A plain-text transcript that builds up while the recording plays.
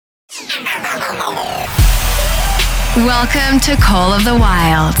Welcome to Call of the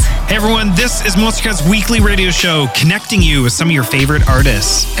Wild. Hey everyone, this is Monstercat's weekly radio show connecting you with some of your favorite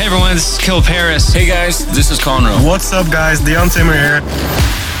artists. Hey everyone, this is Kill Paris. Hey guys, this is Conroe. What's up guys, Deon Timmer here.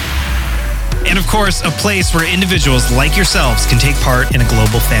 And of course, a place where individuals like yourselves can take part in a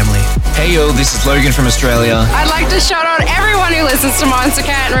global family. Hey yo, this is Logan from Australia. I'd like to shout out everyone who listens to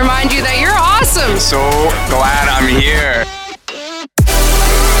Monstercat and remind you that you're awesome. So glad I'm here.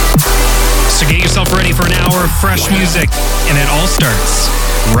 So get yourself ready for an hour of fresh music, and it all starts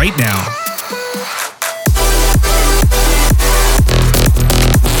right now.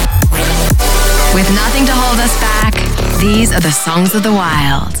 With nothing to hold us back, these are the songs of the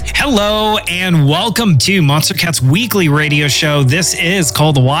wild. Hello, and welcome to Monstercat's weekly radio show. This is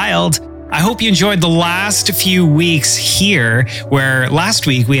Call the Wild. I hope you enjoyed the last few weeks here, where last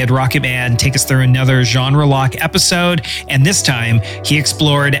week we had Rocket Man take us through another genre lock episode, and this time he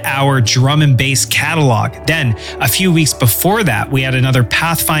explored our drum and bass catalog. Then, a few weeks before that, we had another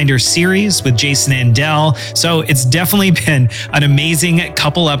Pathfinder series with Jason Andel, so it's definitely been an amazing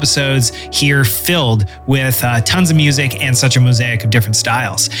couple episodes here filled with tons of music and such a mosaic of different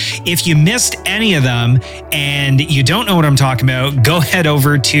styles. If you missed any of them and you don't know what I'm talking about, go head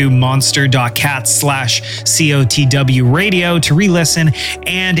over to monster.cat/COTW radio to re-listen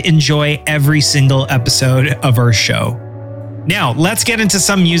and enjoy every single episode of our show. Now, let's get into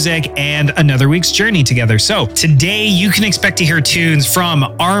some music and another week's journey together. So, today you can expect to hear tunes from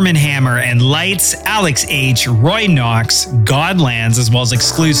Arm & Hammer and Lights, Alex H, Roy Knox, Godlands, as well as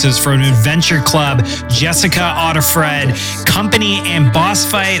exclusives from Adventure Club, Jessica Otterfred, Company, and Boss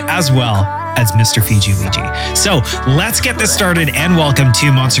Fight, as well as Mr. Fiji Ouija. So, let's get this started and welcome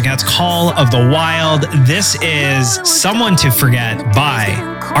to Monstercat's Call of the Wild. This is Someone to Forget by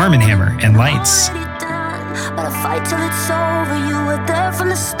Arm & Hammer and Lights. But I fight till it's over. You were there from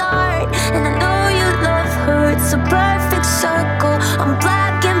the start, and I know you love her. It's a perfect circle. I'm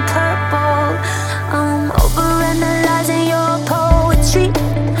black and purple. I'm overanalyzing your poetry,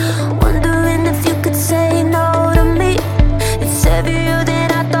 wondering if you could say no to me. It's heavier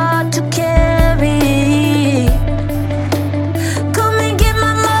than I thought to carry. Come and get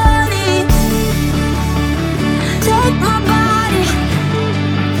my money, take my body,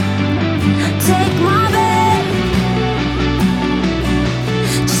 take my bed.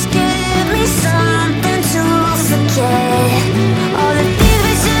 Something to forget. All the things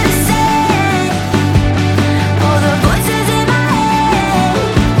we should have said, all the voices in my head,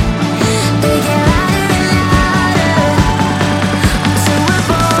 they get louder and louder until we're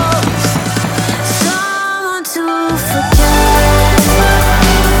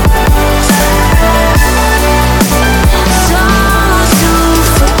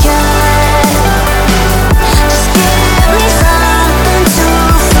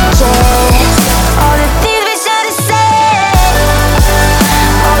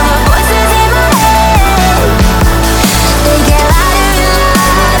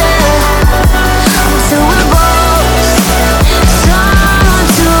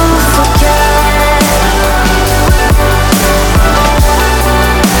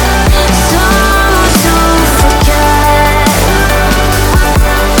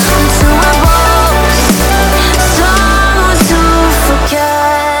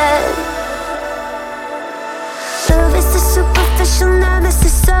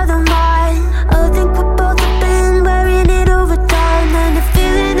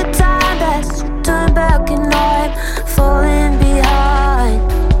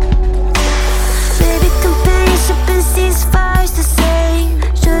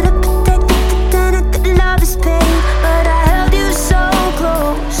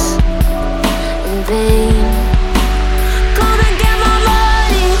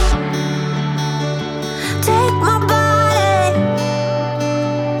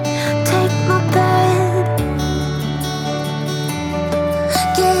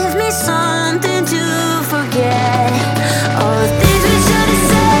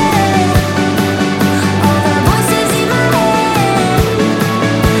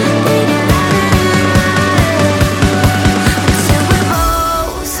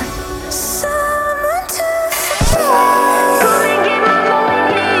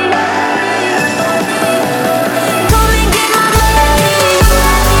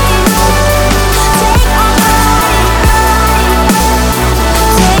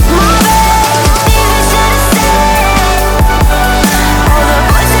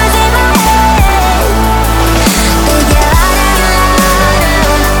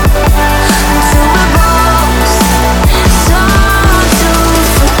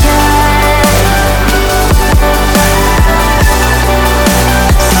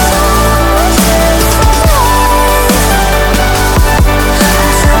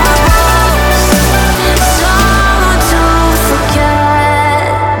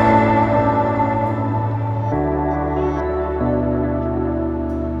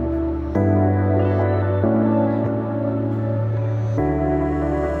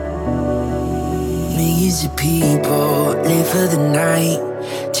for the night,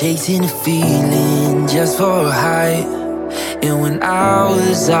 chasing a feeling just for a high. And when I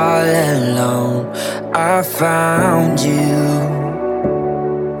was all alone, I found you.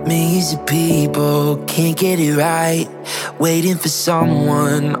 Millions of people can't get it right, waiting for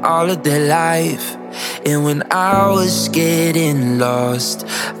someone all of their life. And when I was getting lost,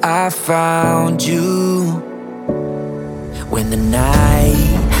 I found you. When the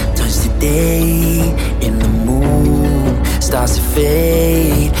night turns to day and the moon starts to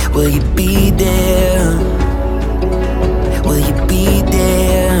fade, will you be there? Will you be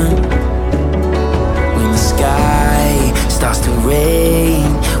there? When the sky starts to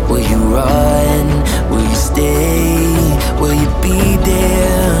rain, will you run? Will you stay? Will you be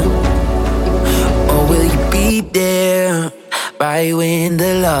there? Or will you be there? Right when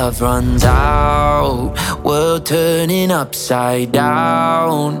the love runs out, world turning upside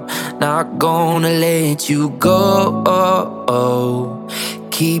down. Not gonna let you go,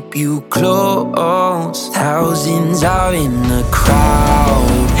 keep you close. Thousands are in the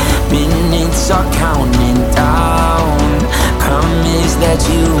crowd, minutes are counting down. Promise that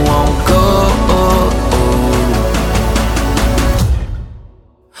you won't go.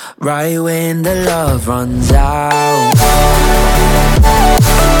 Right when the love runs out.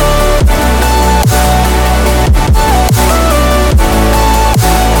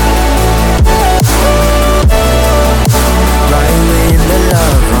 Right when the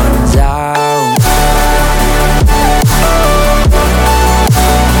love runs out.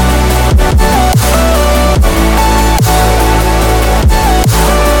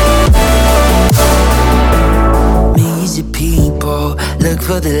 Millions of people look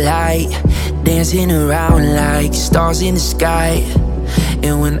for the light, dancing around like stars in the sky.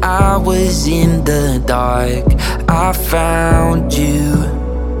 And when I was in the dark, I found you.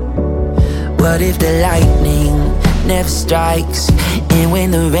 What if the lightning never strikes? And when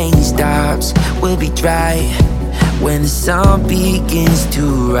the rain stops, we'll be dry. When the sun begins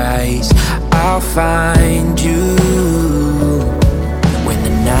to rise, I'll find you. When the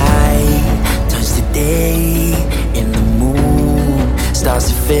night turns to day and the moon starts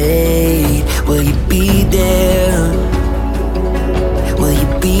to fade, will you be there? Will you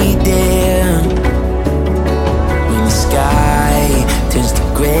be there? When the sky turns to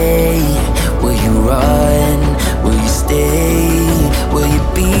gray, will you run? Will you stay? Will you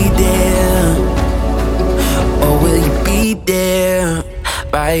be there? Or will you be there?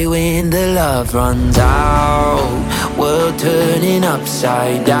 Right when the love runs out, world turning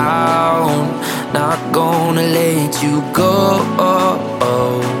upside down. Not gonna let you go,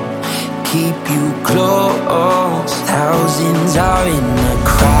 keep you close. Thousands are in the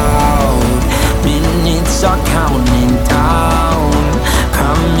crowd, minutes are counting down.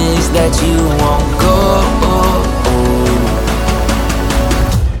 Promise that you won't go.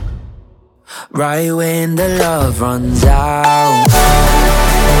 Right when the love runs out.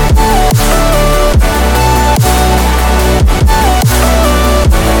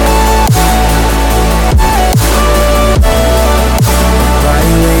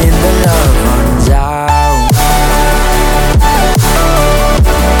 Right when the love runs out.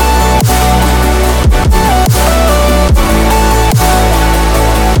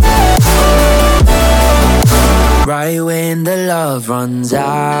 Right when the love runs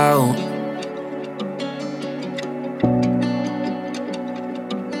out.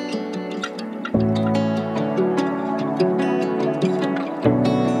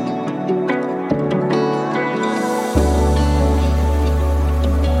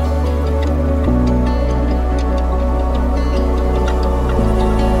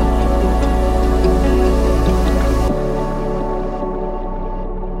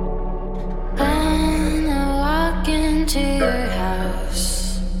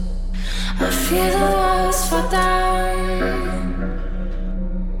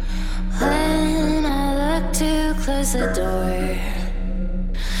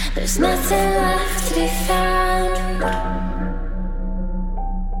 There's nothing left to be found.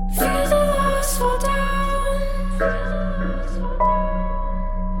 Feel the walls fall down.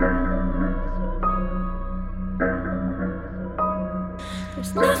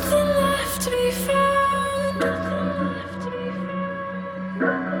 There's nothing left to be found.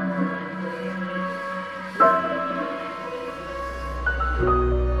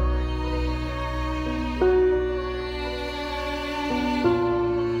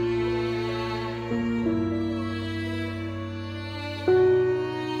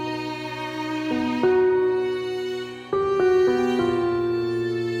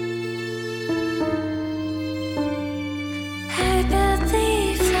 I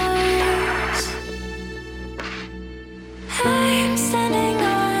believe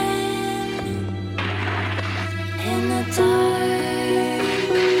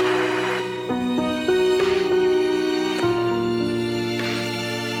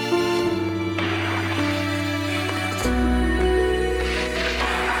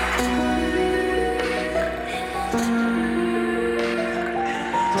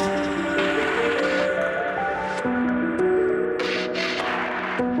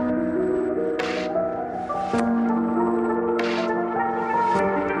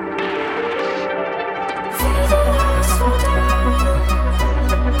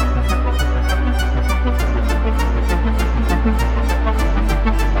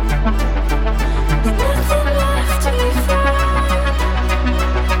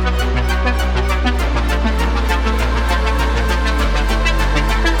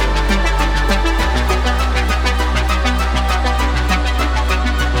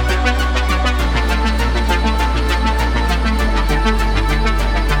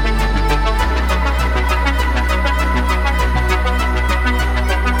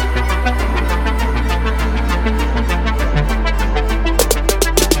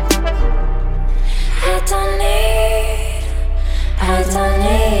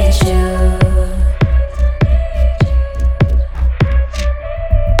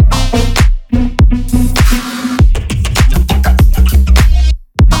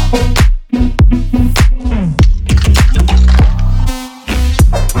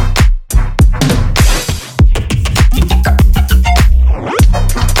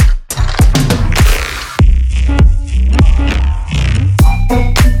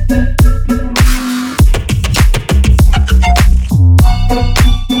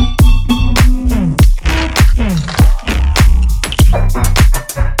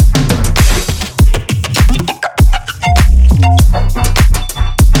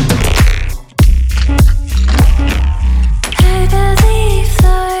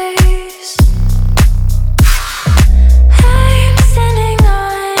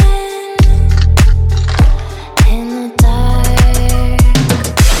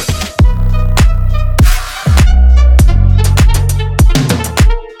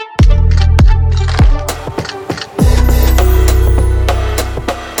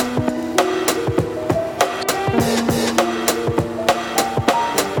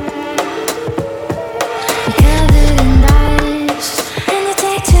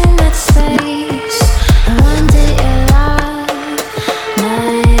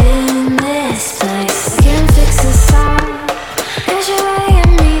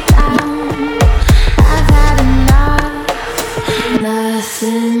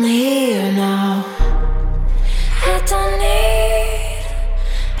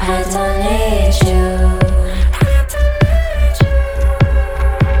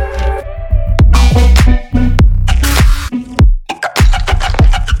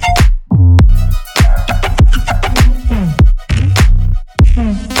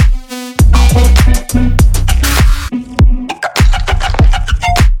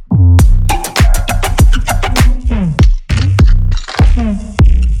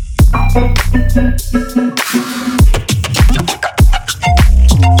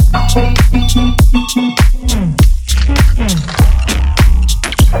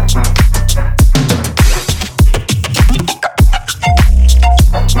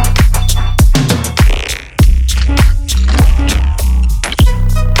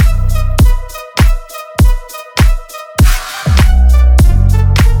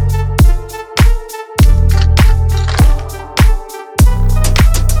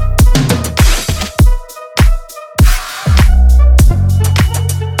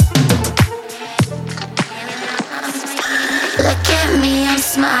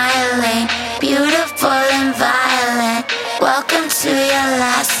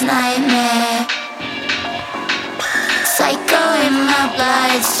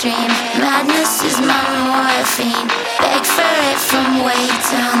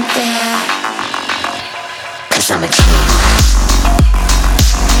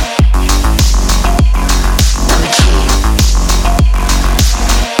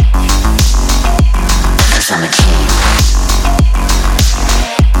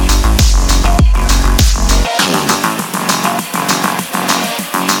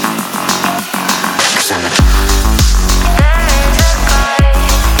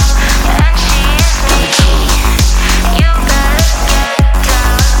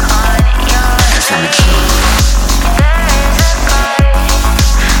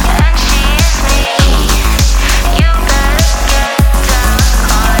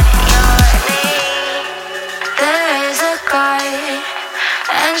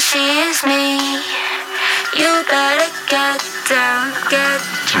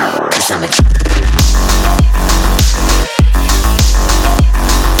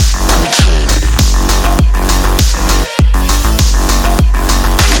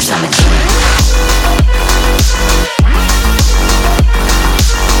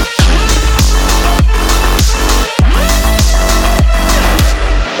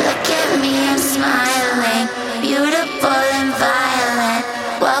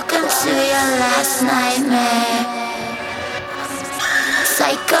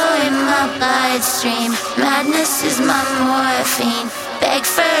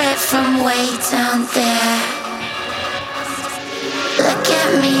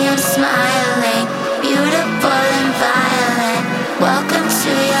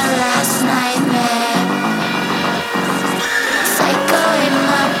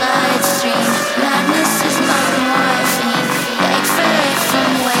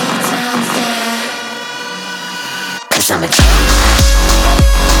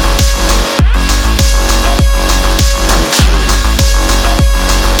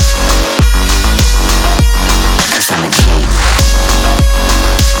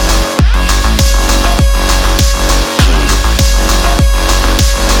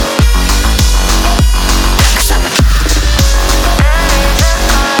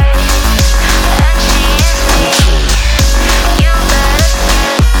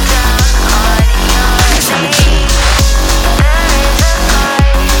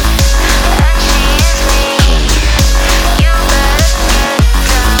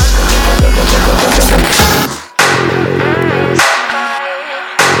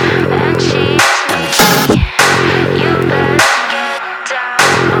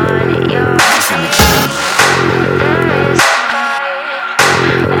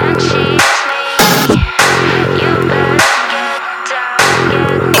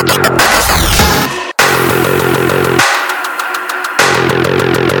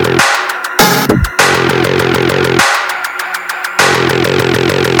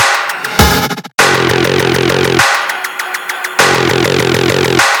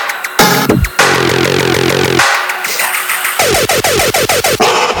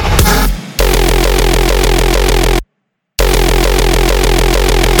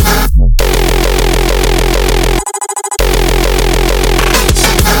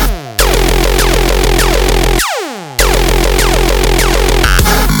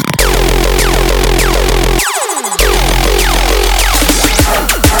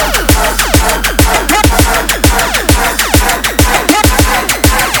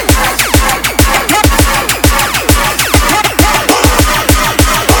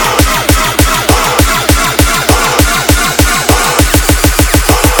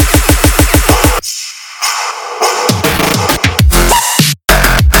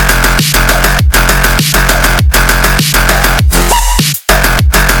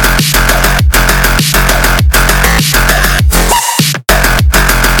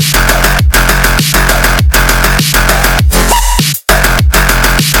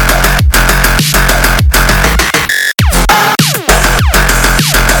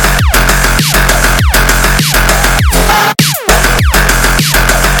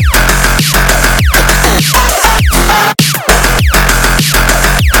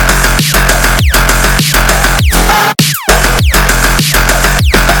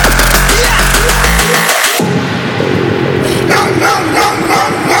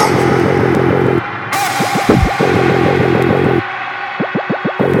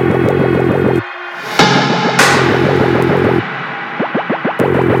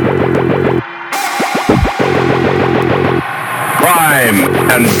crime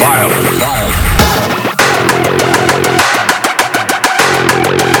and violence.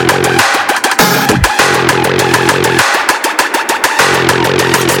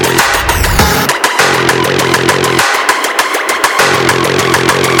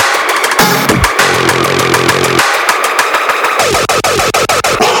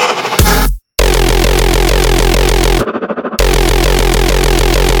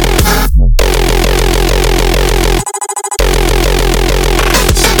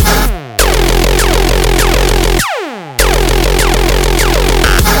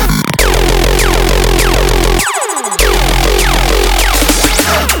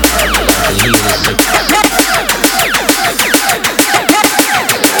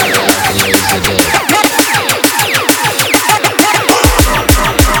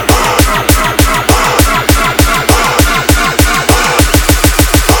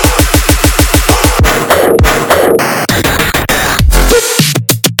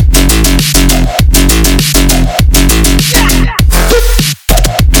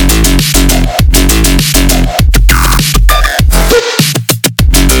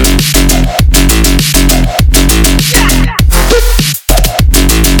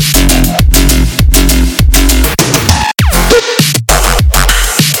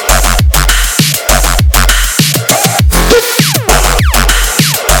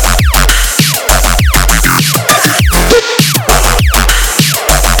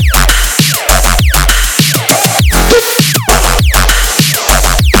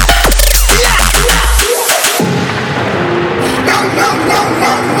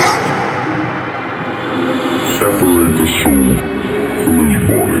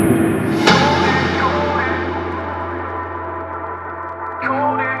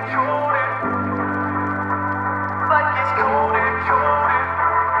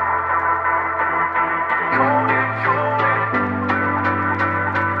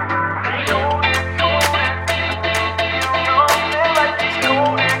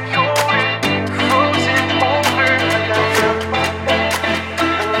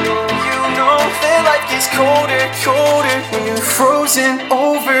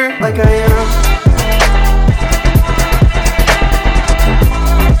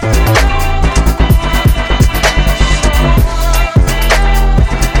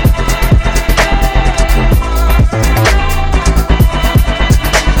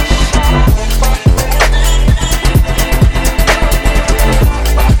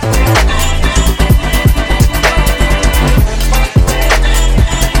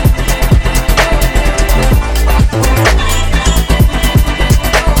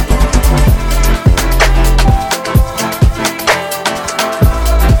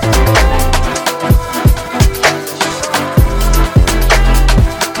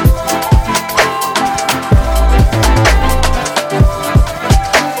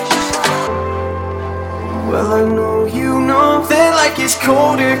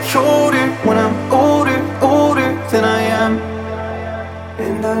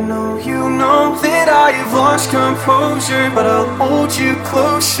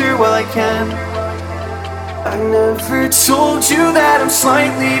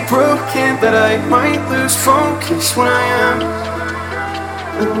 That I might lose focus when I am.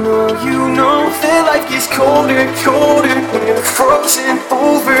 I know you know that life gets colder, colder when you're frozen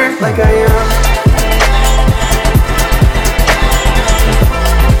over like I am.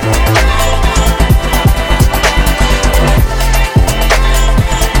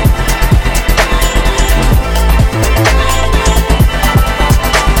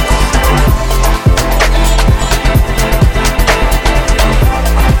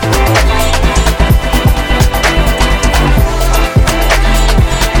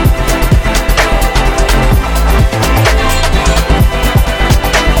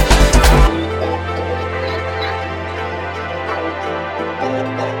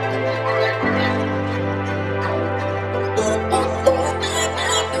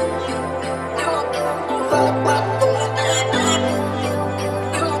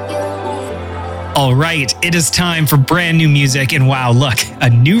 All right, it is time for brand new music. And wow, look, a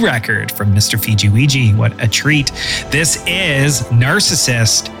new record from Mr. Fiji Ouija. What a treat. This is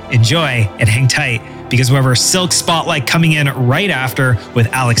Narcissist. Enjoy and hang tight because we have our Silk Spotlight coming in right after with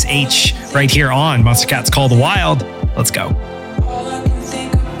Alex H. right here on Monstercat's Call the Wild. Let's go.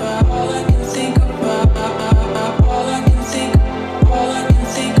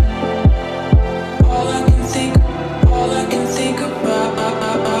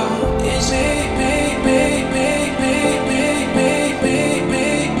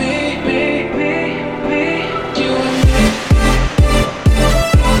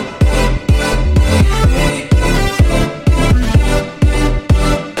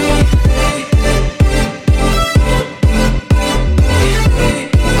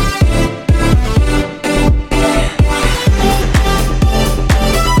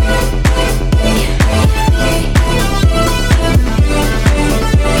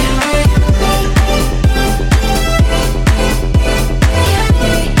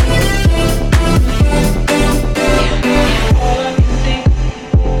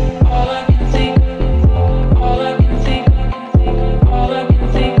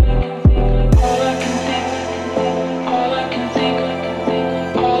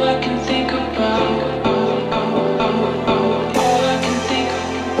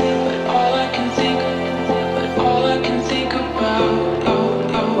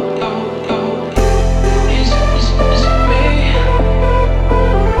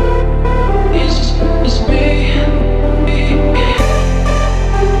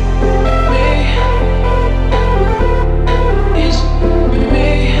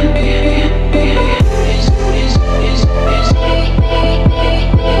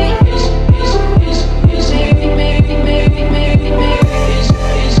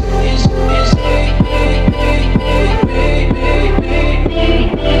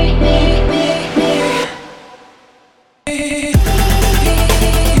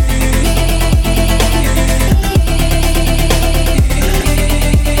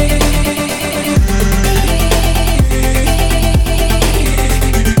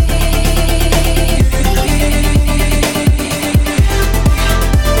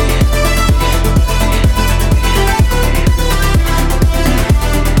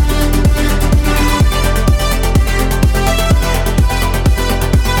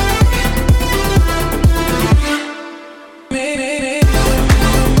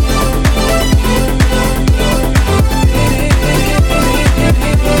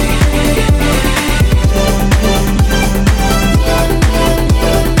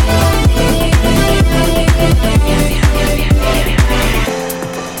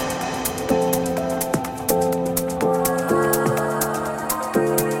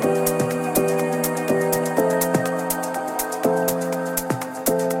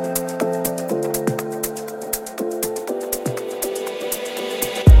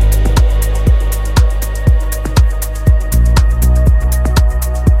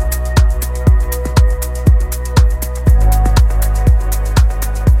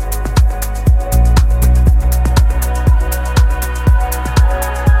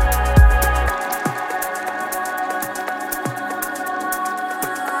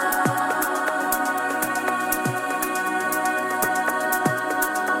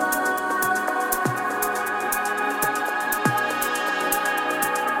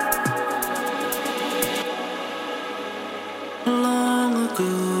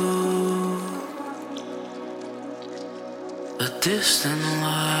 distant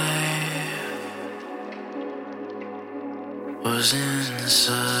light was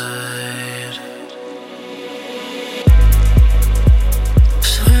inside.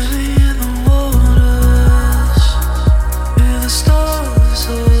 Swimming in the waters with the stars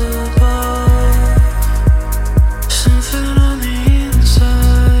above. Something on the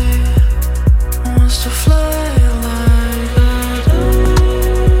inside wants to fly like a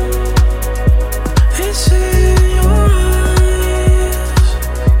dove. It's in your eyes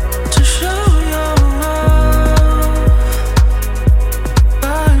to show your love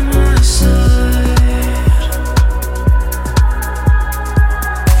by my side.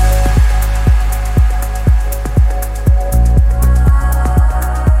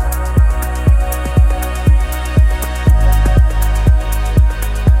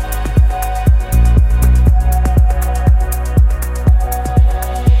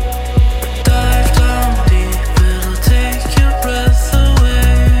 Dive down deep, it'll take your breath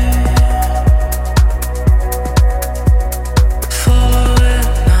away. Follow it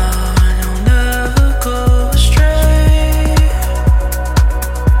now and you'll never go astray.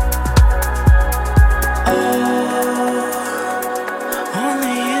 Oh, on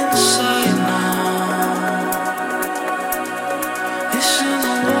the inside now. It's in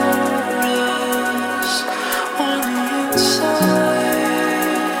the waters, on the inside.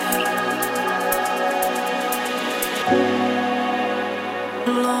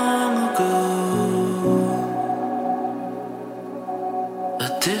 Long ago, a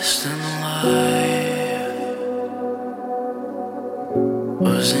distant light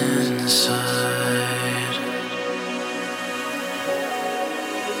was inside.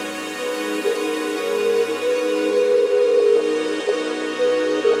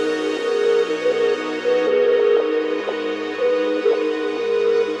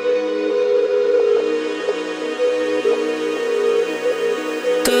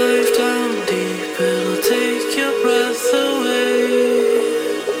 Dive down deep, it'll take your breath away.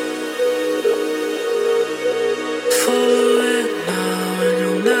 Follow it now and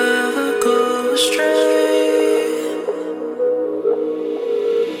you'll never go astray.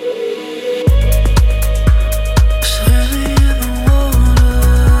 Swimming in the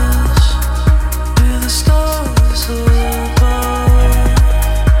waters with the stars above.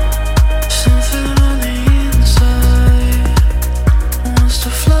 Something on the inside wants to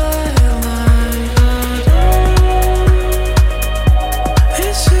fly like a dove.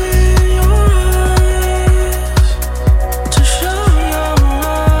 It's in your eyes to show your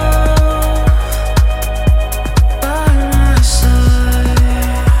love by my side.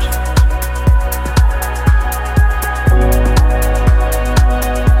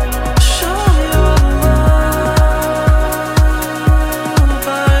 Show your love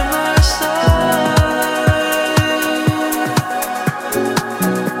by my side.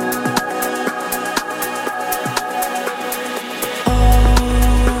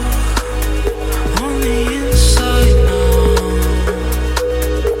 On the inside now,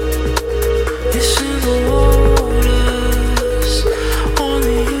 it's in the waters. On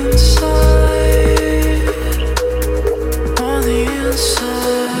the inside, on the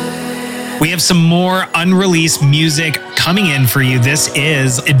inside. We have some more unreleased music coming in for you. This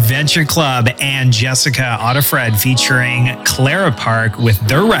is Adventure Club and Jessica Audifred featuring Clara Park with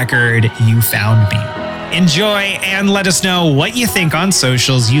their record, You Found Me. Enjoy and let us know what you think on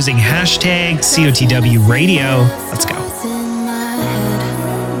socials using hashtag COTW Radio. Let's go.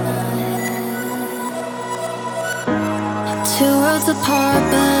 Two worlds apart,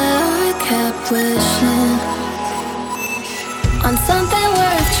 but I kept wishing on something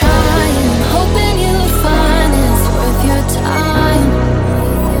worth trying, hoping you'd find this worth your time.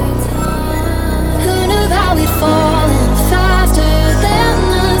 Who knew that we'd fallen faster than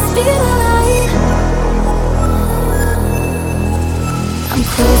the speed of light? I'm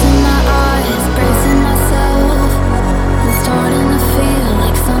closing my eyes, bracing myself, and starting to feel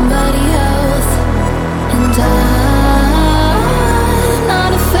like somebody else. And I'm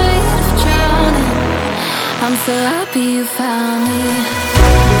not afraid of drowning. I'm so happy you found me.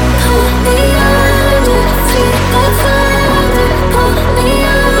 Pull me under, sweet the thunder. Pull me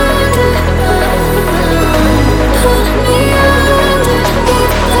under, pull me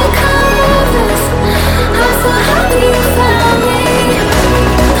underneath the covers. I'm so happy you found me.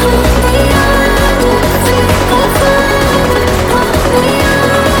 Pull me under, sweet the thunder. Pull me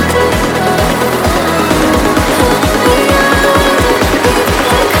under, pull me underneath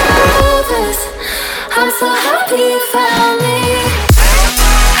the covers. I'm so happy you found me.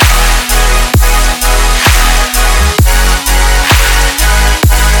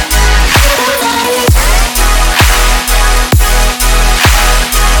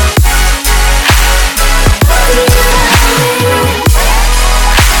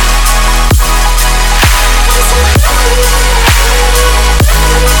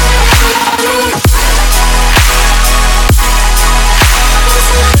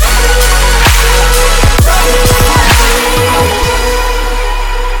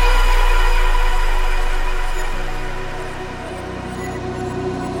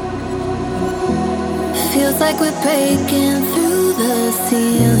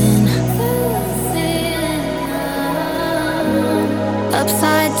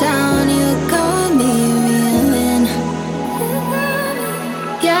 upside down, you got me reeling.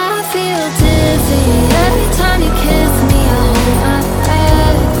 Yeah, I feel dizzy every time you kiss me. I hold my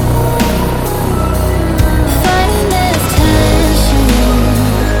breath, fighting this tension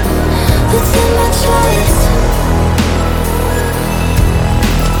that's in my chest.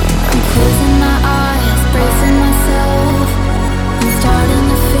 I'm closing my eyes, bracing myself. I'm starting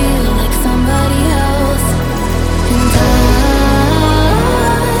to feel like somebody else. And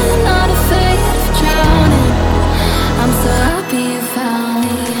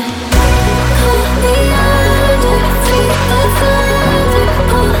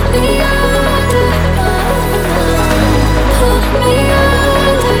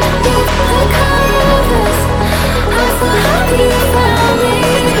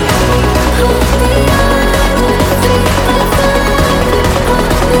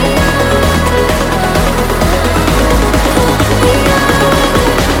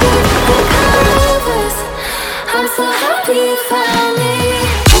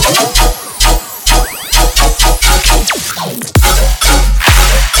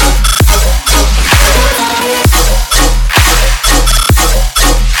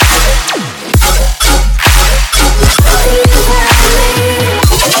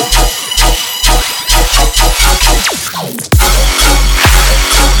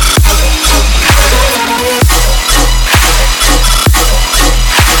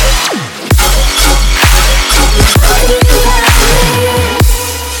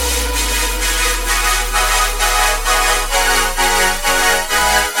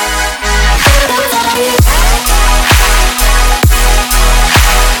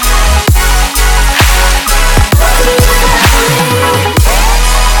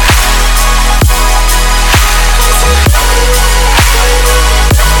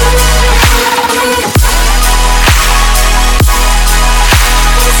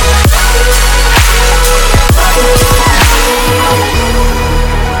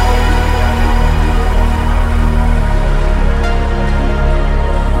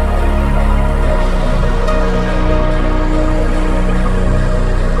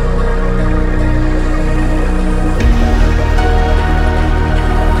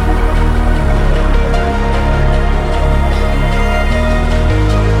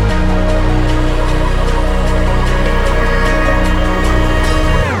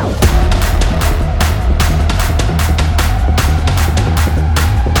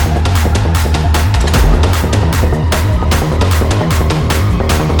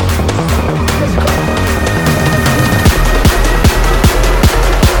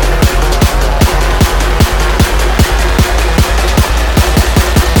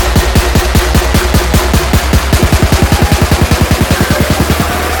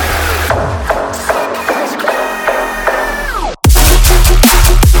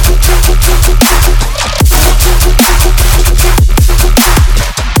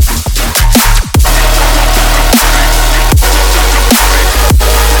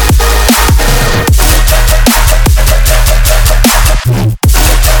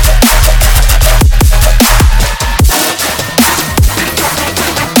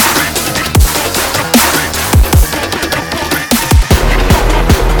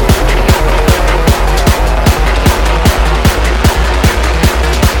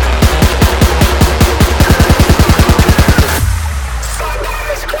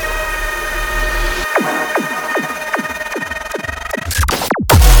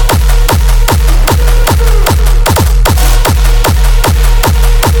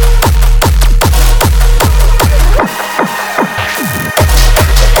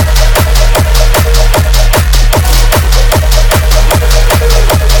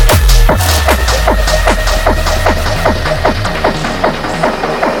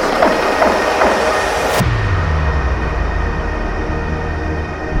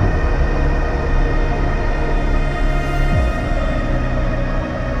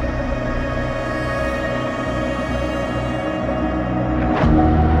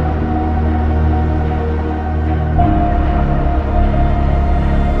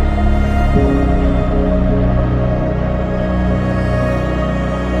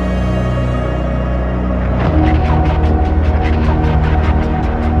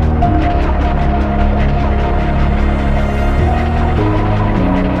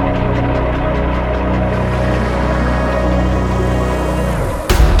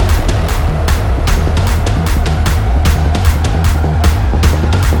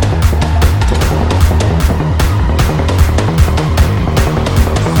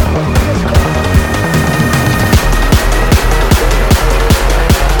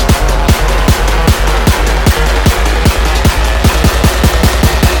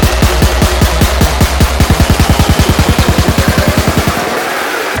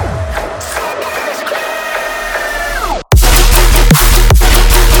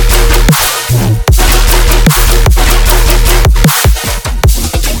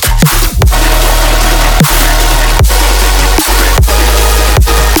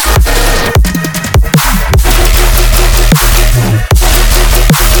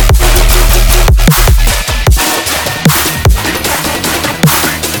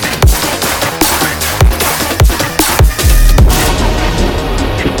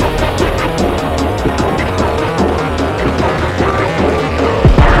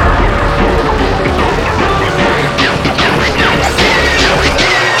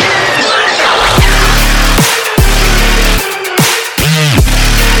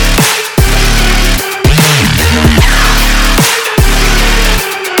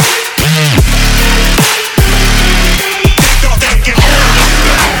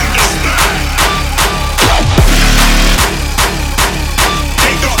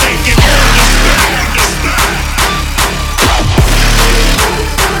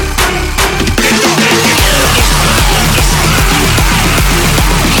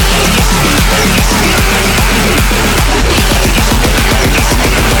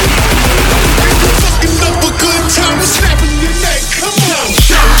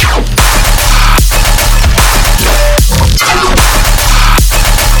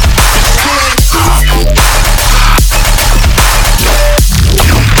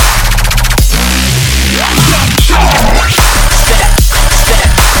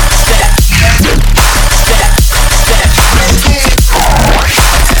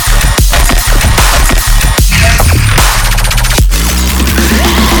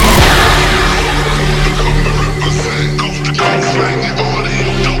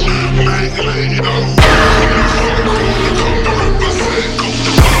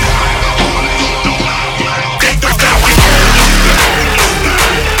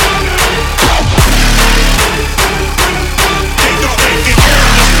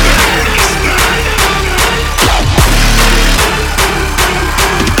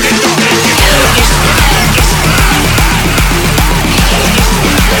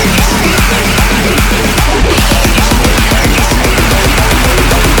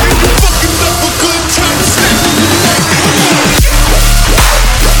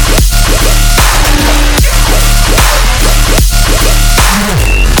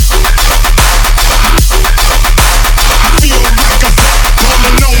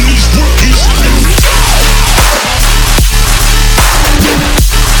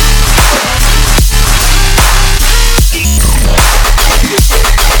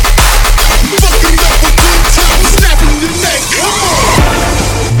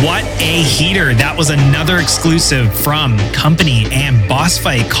What a heater. That was another exclusive from Company and Boss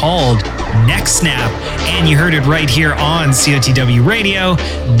Fight called Next Snap. And you heard it right here on COTW Radio.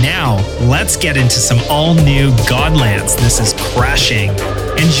 Now, let's get into some all-new Godlands. This is Crashing.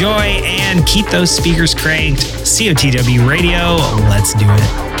 Enjoy and keep those speakers cranked. COTW Radio, let's do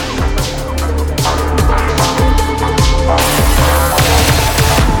it.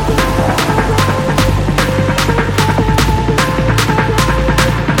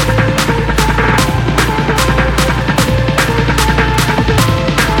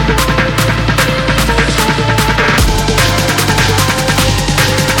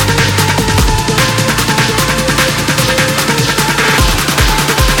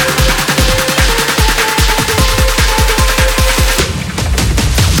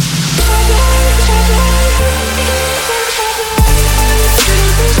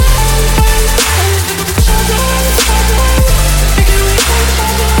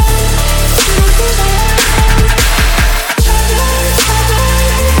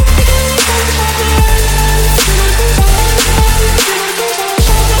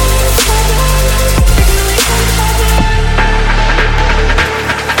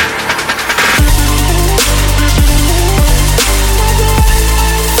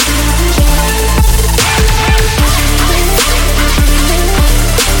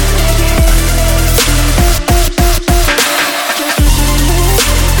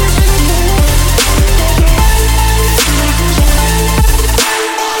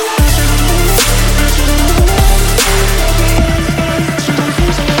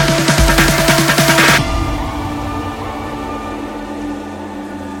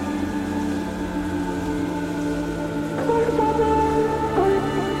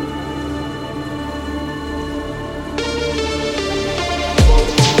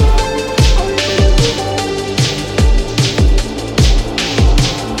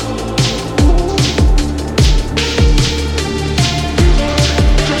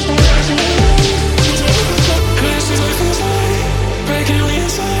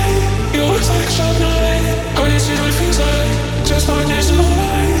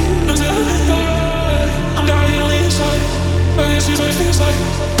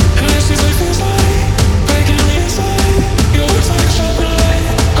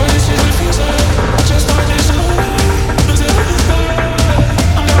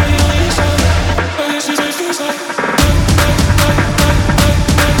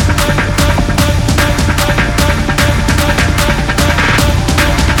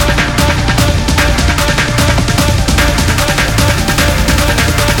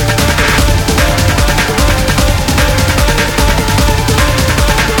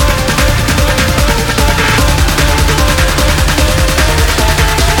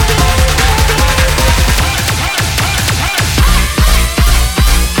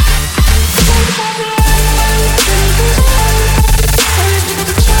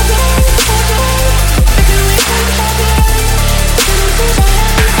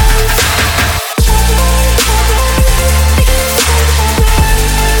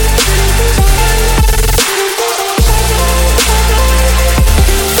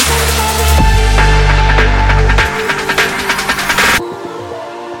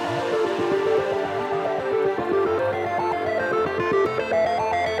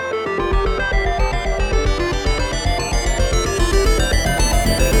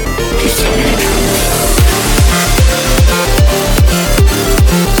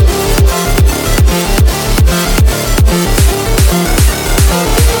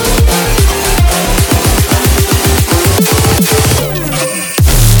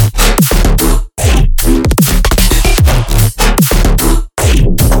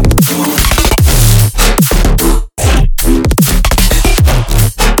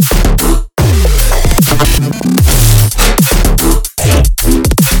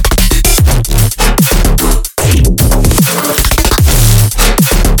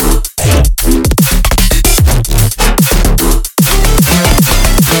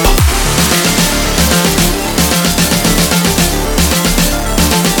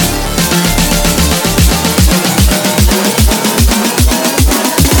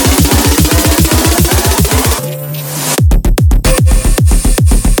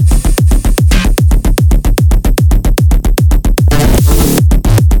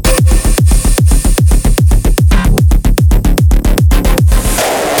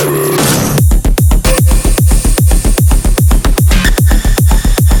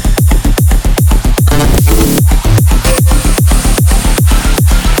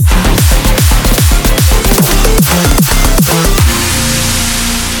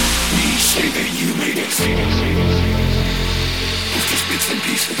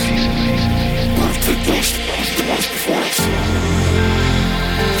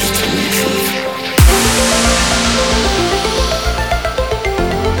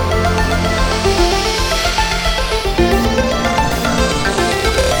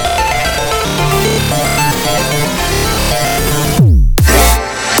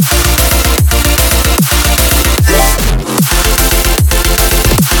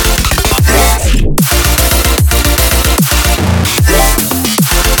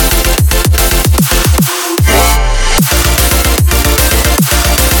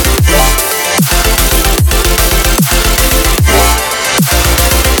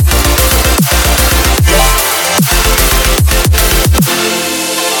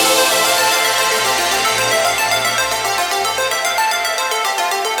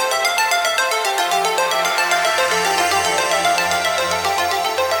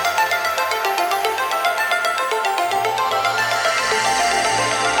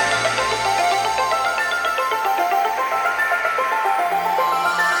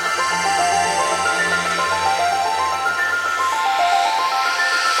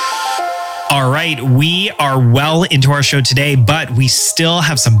 All right, we are well into our show today, but we still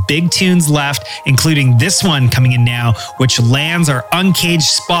have some big tunes left, including this one coming in now, which lands our Uncaged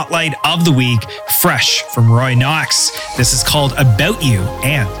Spotlight of the Week, fresh from Roy Knox. This is called About You,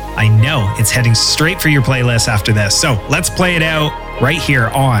 and I know it's heading straight for your playlist after this. So let's play it out right here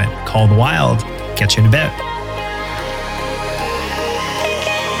on Call the Wild. Catch you in a bit.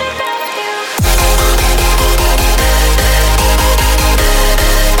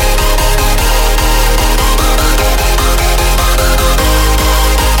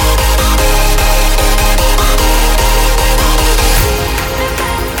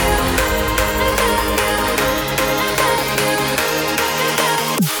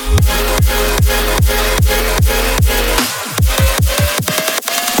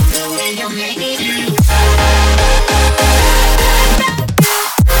 You make me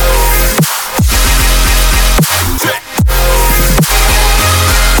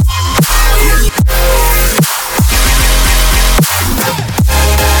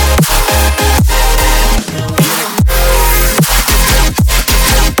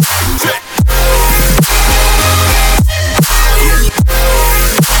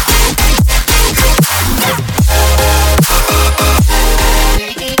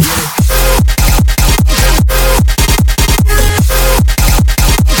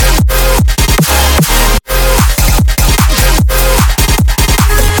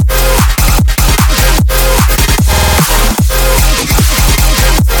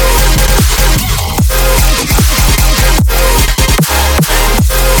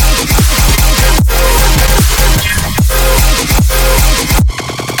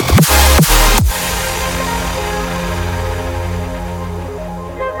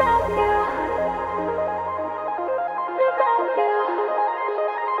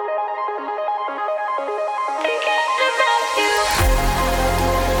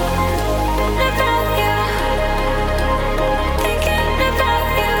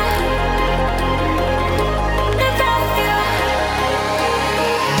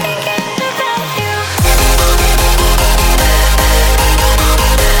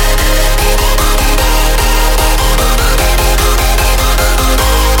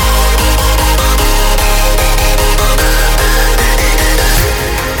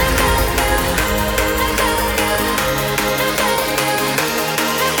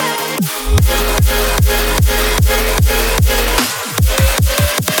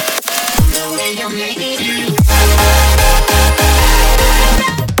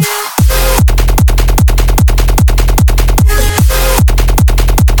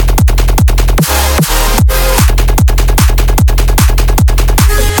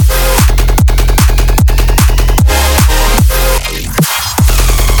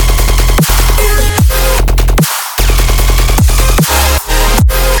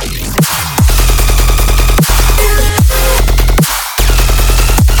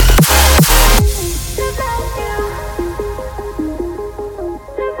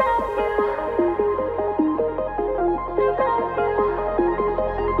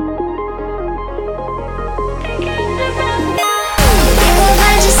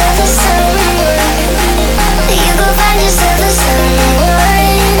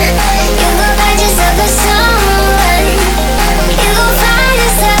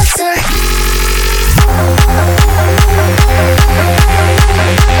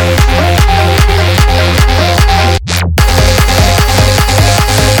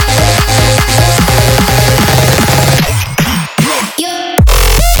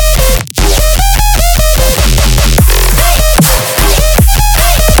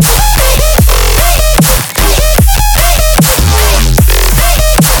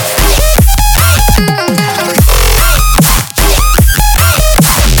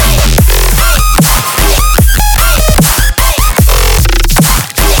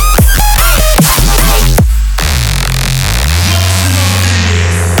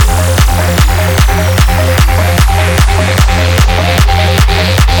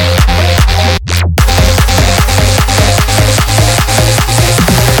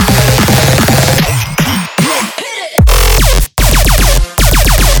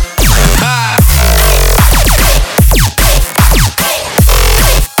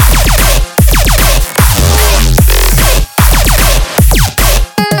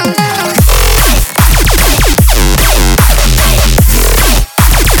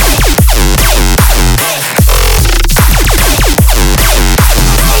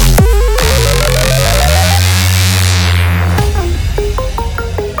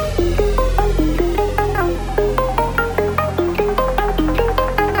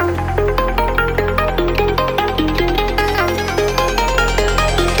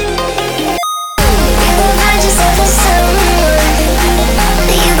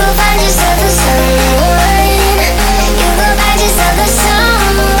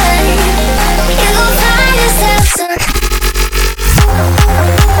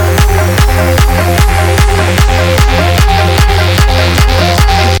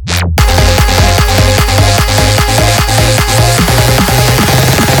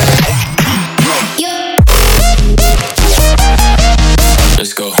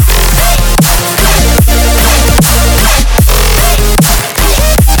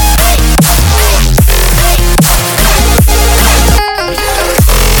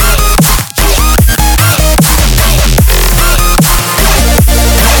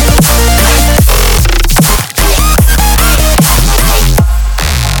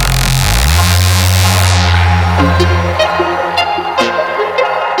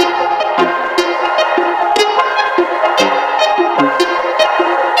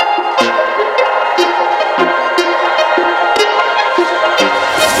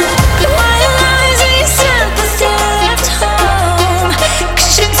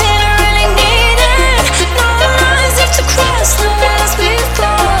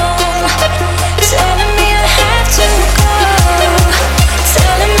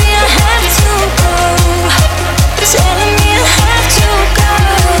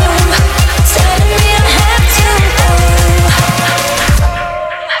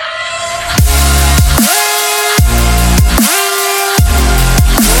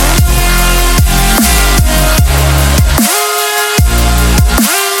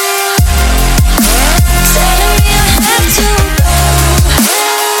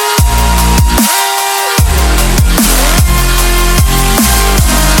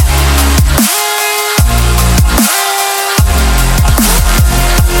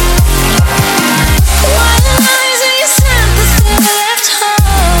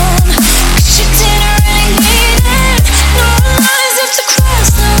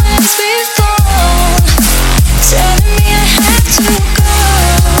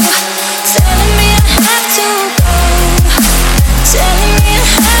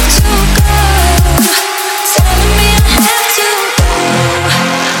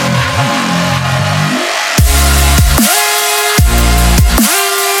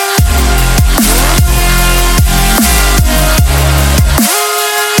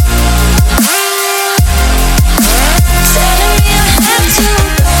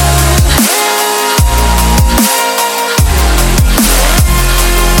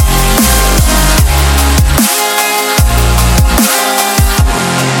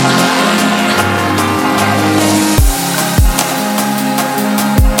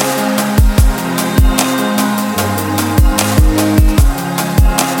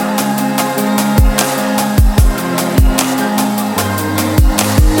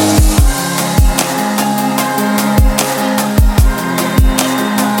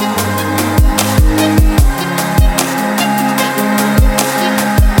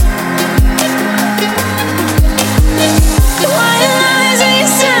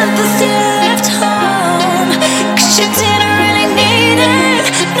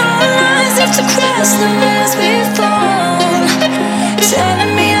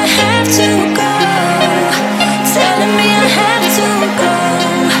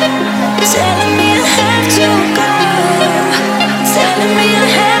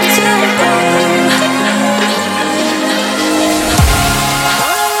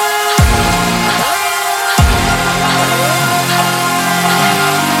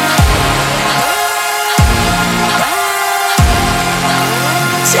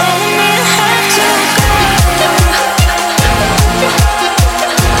telling me I have to go.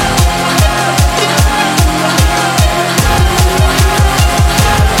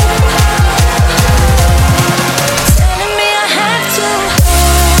 Telling me I have to go.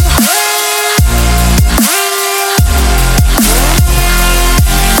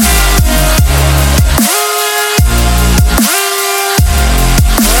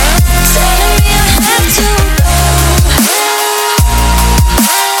 Telling me I have to go.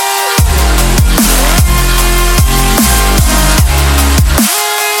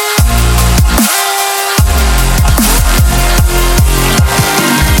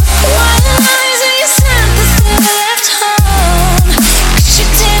 Why the lies are you sent that still left home? 'Cause you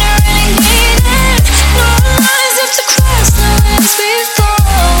didn't really need it. No lies have to cross the lines we've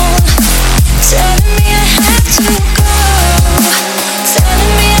gone. Telling me I have to go.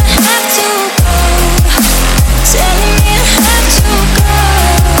 Telling me I have to go. Telling me I have to go.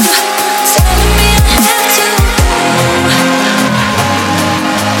 Telling me I have to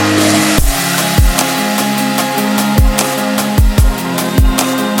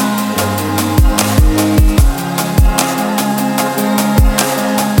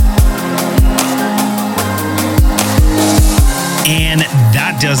And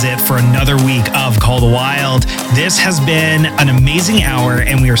that does it for another week of Call the Wild. This has been an amazing hour,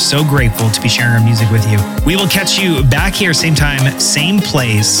 and we are so grateful to be sharing our music with you. We will catch you back here, same time, same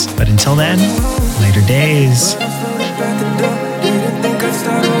place. But until then, later days. I think I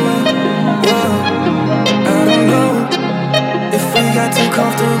started well. I don't know if we got too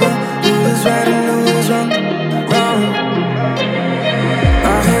comfortable. Who was right and who was wrong?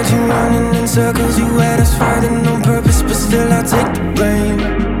 I heard you running in circles. You had us fighting on purpose, but still I take the blame.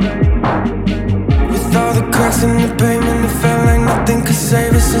 With all the cracks in the pavement, it felt like nothing could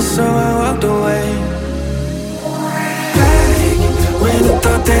save us, and so I walked away. Back when I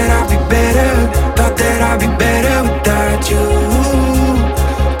thought that I'd be better, thought that I'd be better without you.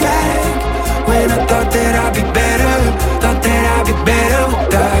 Back when I thought that I'd be better, thought that I'd be better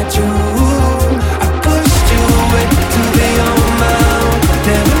without you. I pushed you away to be on my own.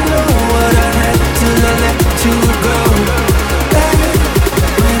 Never know what I had till I let you go. Back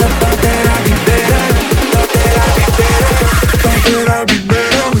when I thought that I'd be better, thought that I'd be better, thought that I'd be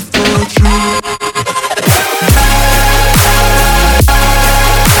better without you.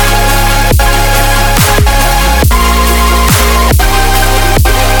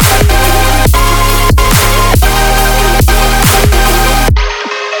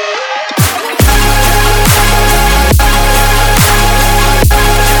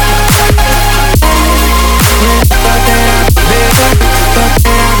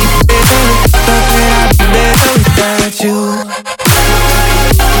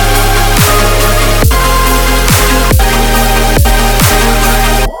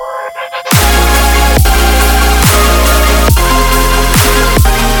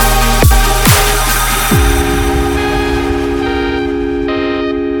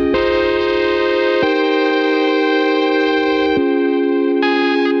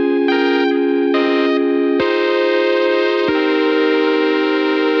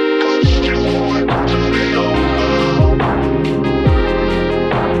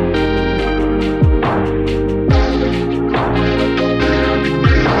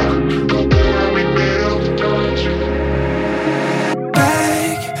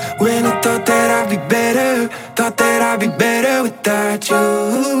 Thought that I'd be better without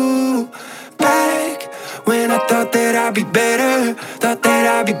you. Back when I thought that I'd be better, thought that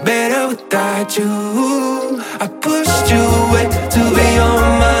I'd be better without you. I pushed you away to be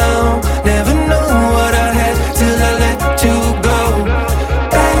on my own. Never knew what I had till I let you go.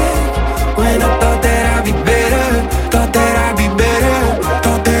 Back when I thought that I'd be better, thought that I'd be better,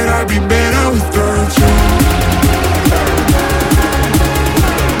 thought that I'd be better without you.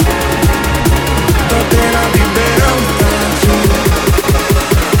 Thought that I'd be better without you.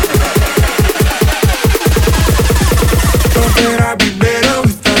 Thought that I'd be better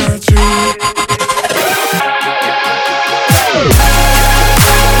without you.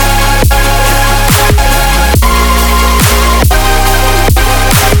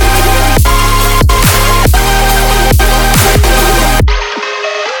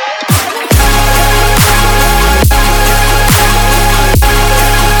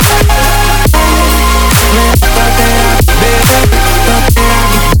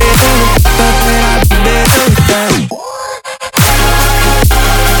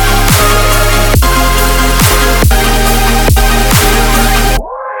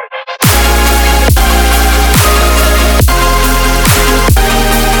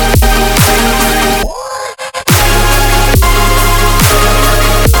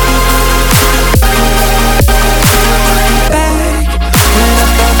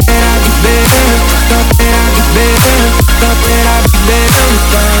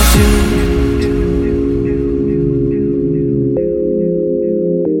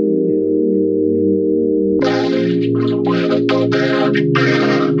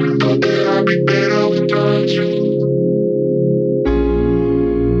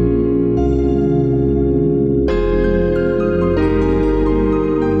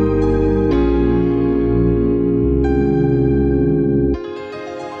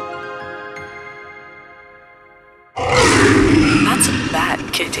 That's a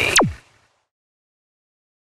bad kitty.